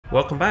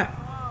Welcome back.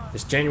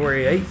 It's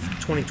January 8th,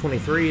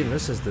 2023, and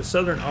this is the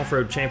Southern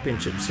Off-Road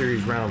Championship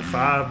Series Round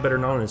 5, better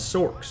known as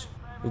SORCS.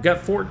 We've got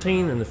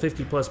 14 in the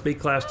 50 plus B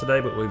class today,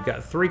 but we've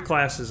got 3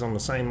 classes on the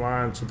same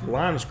line, so the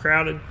line is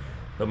crowded,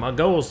 but my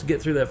goal is to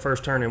get through that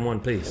first turn in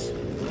one piece.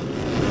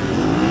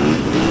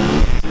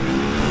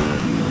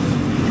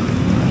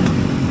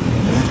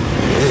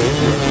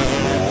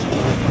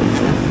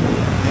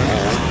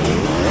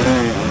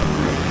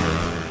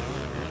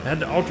 I had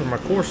to alter my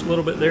course a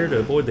little bit there to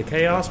avoid the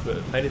chaos,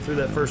 but made it through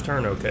that first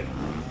turn okay.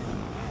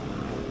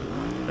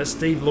 That's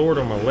Steve Lord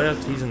on my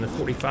left. He's in the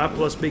 45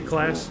 plus B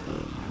class.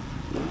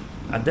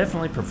 I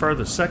definitely prefer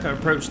the second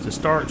approach to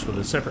starts with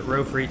a separate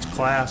row for each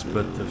class,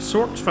 but the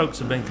SORCS folks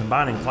have been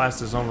combining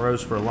classes on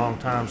rows for a long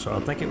time, so I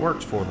think it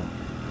works for them.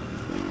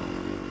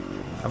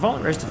 I've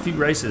only raced a few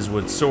races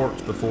with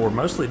SORCS before,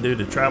 mostly due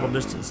to travel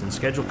distance and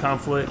schedule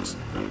conflicts,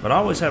 but I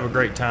always have a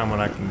great time when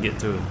I can get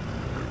to it.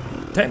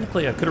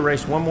 Technically, I could have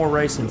raced one more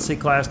race in C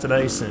class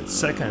today since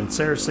second and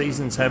Sarah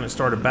seasons haven't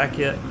started back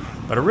yet,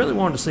 but I really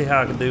wanted to see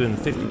how I could do in the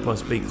 50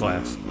 plus B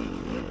class.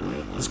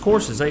 This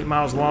course is 8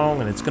 miles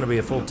long and it's going to be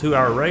a full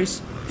 2-hour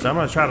race, so I'm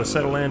going to try to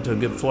settle into a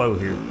good flow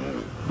here.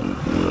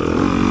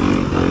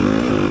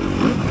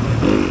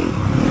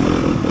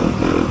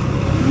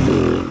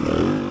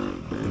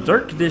 The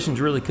dirt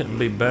conditions really couldn't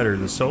be better.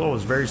 The soil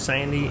is very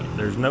sandy,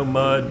 there's no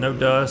mud, no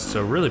dust,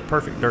 so really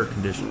perfect dirt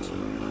conditions.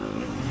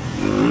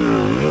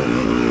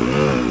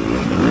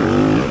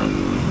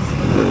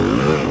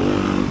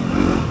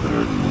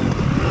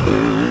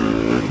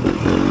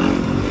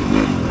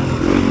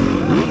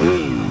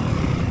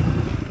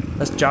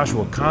 That's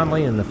Joshua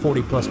Conley in the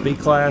 40 plus B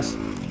class.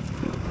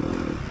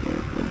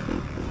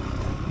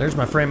 There's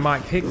my friend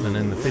Mike Hickman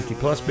in the 50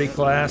 plus B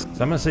class. So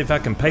I'm gonna see if I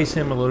can pace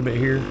him a little bit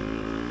here.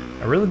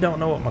 I really don't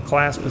know what my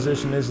class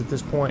position is at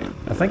this point.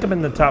 I think I'm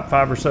in the top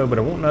 5 or so, but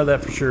I won't know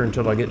that for sure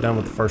until I get done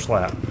with the first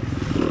lap.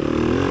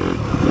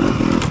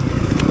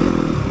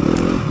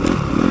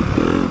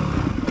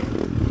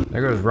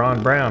 There goes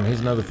Ron Brown.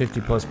 He's another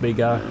 50 plus B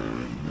guy.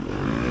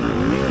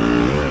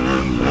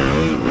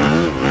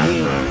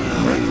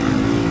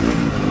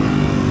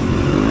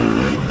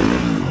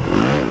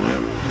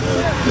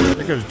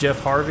 There goes Jeff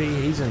Harvey.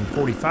 He's in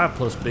 45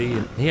 plus B,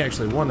 and he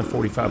actually won the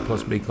 45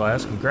 plus B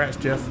class. Congrats,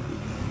 Jeff.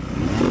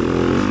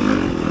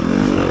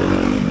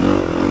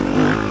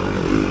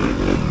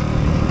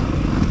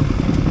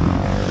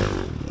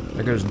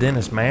 There goes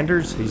Dennis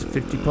Manders. He's a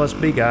 50 plus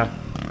B guy.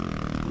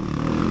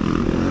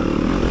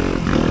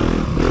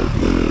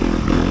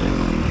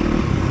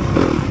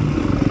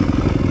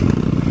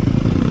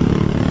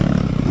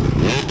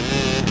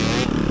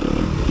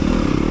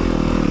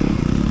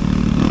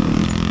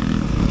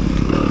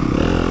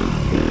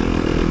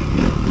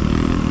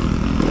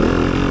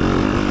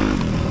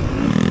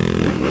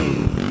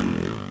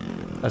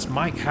 That's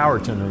Mike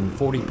Howerton in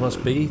 40 plus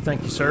B.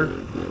 Thank you, sir.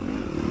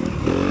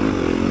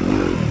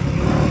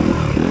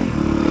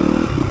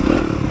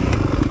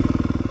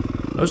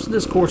 Most of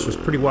this course was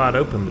pretty wide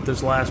open, but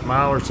this last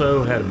mile or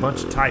so had a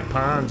bunch of tight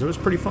pines. It was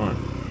pretty fun.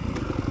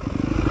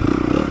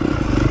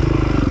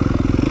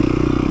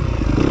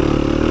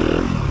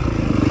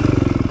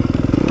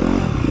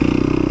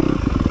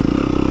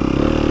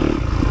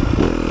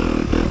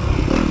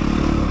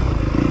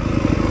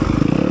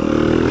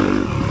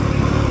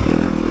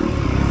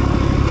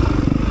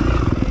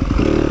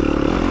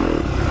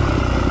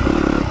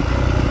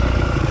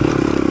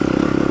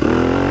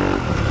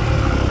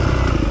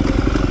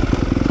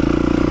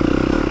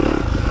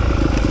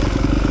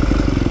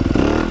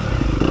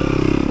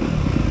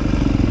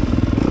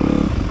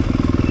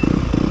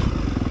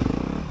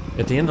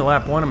 At the end of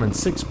lap 1, I'm in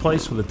 6th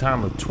place with a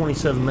time of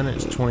 27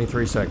 minutes,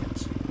 23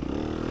 seconds.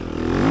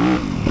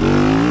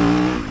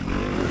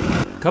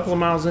 A couple of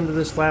miles into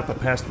this lap, I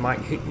passed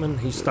Mike Hickman.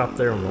 He stopped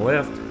there on the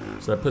left,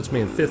 so that puts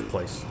me in 5th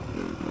place.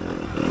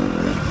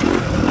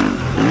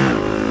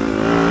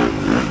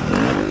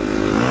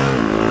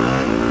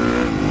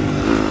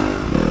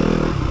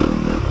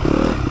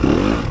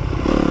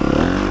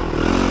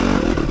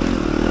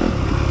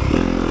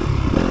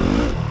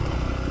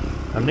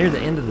 I'm near the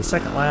end of the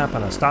second lap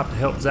and I stopped to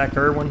help Zach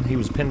Irwin. He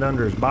was pinned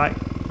under his bike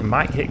and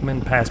Mike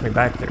Hickman passed me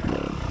back there.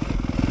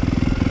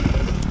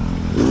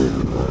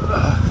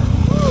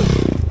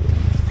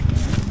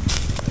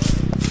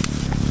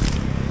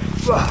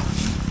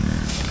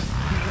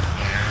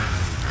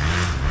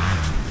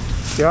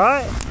 You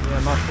alright? Yeah,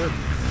 I'm not good.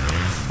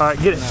 Alright,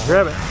 get it.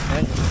 Grab it.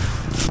 Thank you.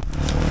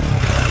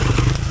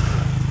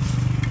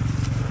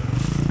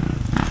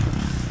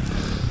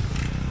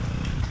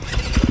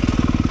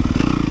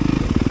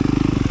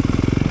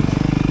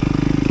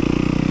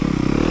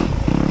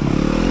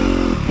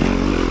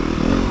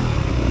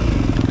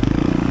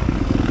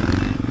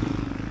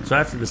 So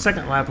after the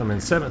second lap, I'm in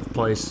 7th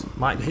place.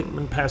 Mike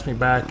Hickman passed me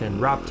back,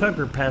 and Rob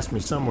Tucker passed me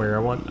somewhere.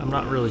 I'm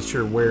not really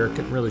sure where. I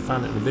couldn't really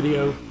find it in the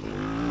video.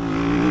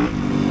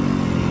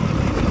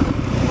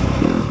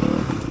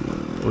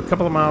 We're a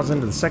couple of miles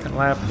into the second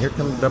lap, and here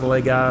come the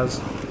AA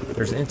guys.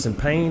 There's Ensign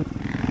Payne.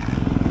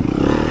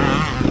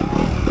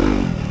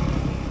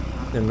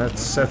 and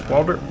that's Seth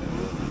Walter.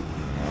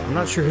 I'm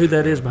not sure who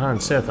that is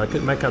behind Seth. I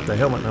couldn't make out the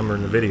helmet number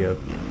in the video.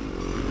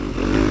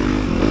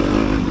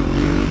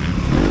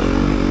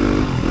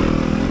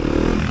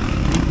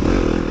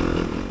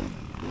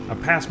 I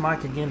passed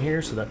Mike again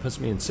here, so that puts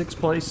me in 6th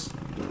place.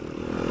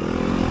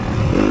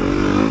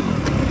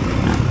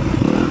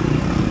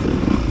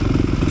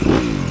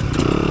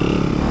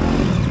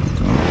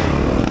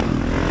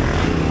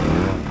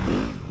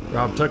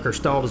 Rob Tucker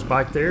stalled his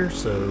bike there,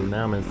 so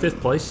now I'm in 5th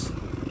place.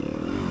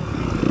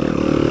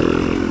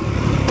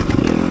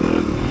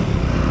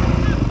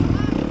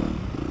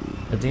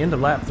 At the end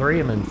of lap 3,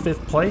 I'm in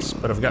 5th place,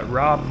 but I've got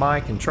Rob,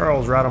 Mike, and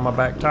Charles right on my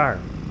back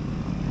tire.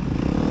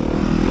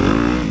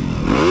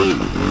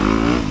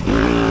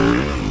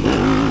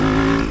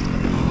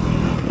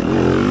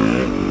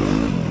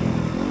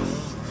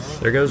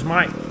 There goes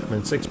Mike. I'm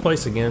in 6th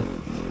place again.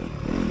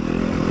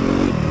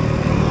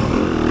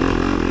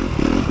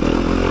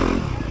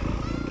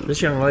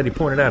 This young lady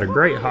pointed out a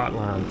great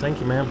hotline. Thank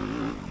you, ma'am.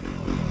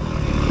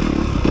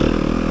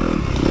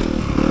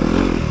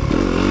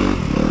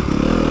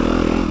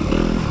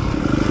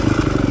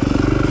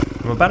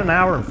 I'm about an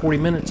hour and 40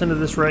 minutes into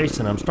this race,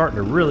 and I'm starting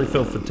to really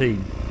feel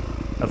fatigued.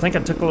 I think I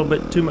took a little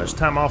bit too much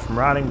time off from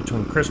riding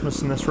between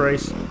Christmas and this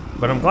race,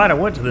 but I'm glad I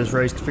went to this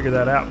race to figure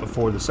that out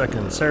before the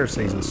second SORCS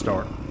season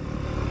start.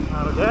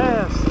 Out of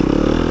gas.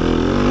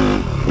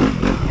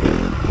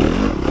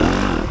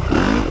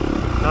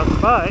 Not the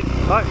bike.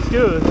 The bike's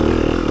good.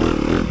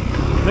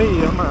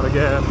 Me, I'm out of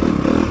gas.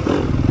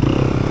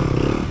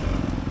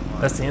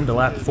 That's the end of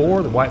lap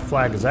 4. The white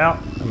flag is out.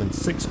 I'm in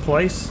 6th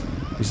place.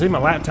 You see my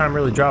lap time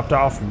really dropped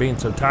off from being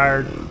so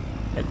tired.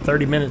 At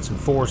 30 minutes and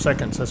 4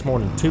 seconds, that's more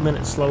than 2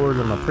 minutes slower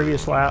than my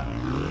previous lap.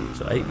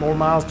 So 8 more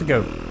miles to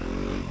go.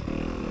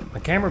 My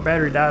camera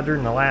battery died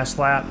during the last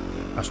lap.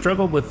 I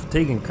struggled with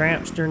fatigue and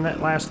cramps during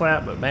that last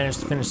lap, but managed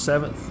to finish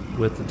 7th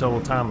with a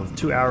total time of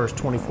 2 hours,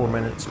 24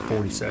 minutes, and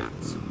 40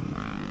 seconds.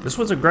 This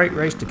was a great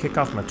race to kick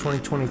off my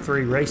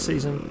 2023 race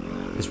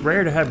season. It's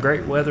rare to have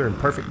great weather and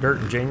perfect dirt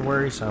in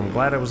January, so I'm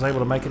glad I was able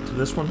to make it to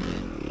this one.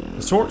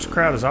 The SORCS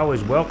crowd is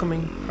always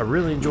welcoming. I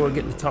really enjoy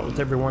getting to talk with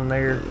everyone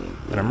there,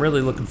 and I'm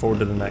really looking forward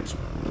to the next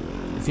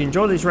one. If you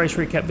enjoy these race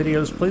recap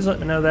videos, please let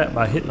me know that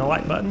by hitting the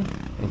like button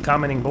and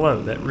commenting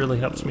below. That really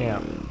helps me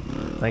out.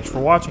 Thanks for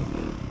watching.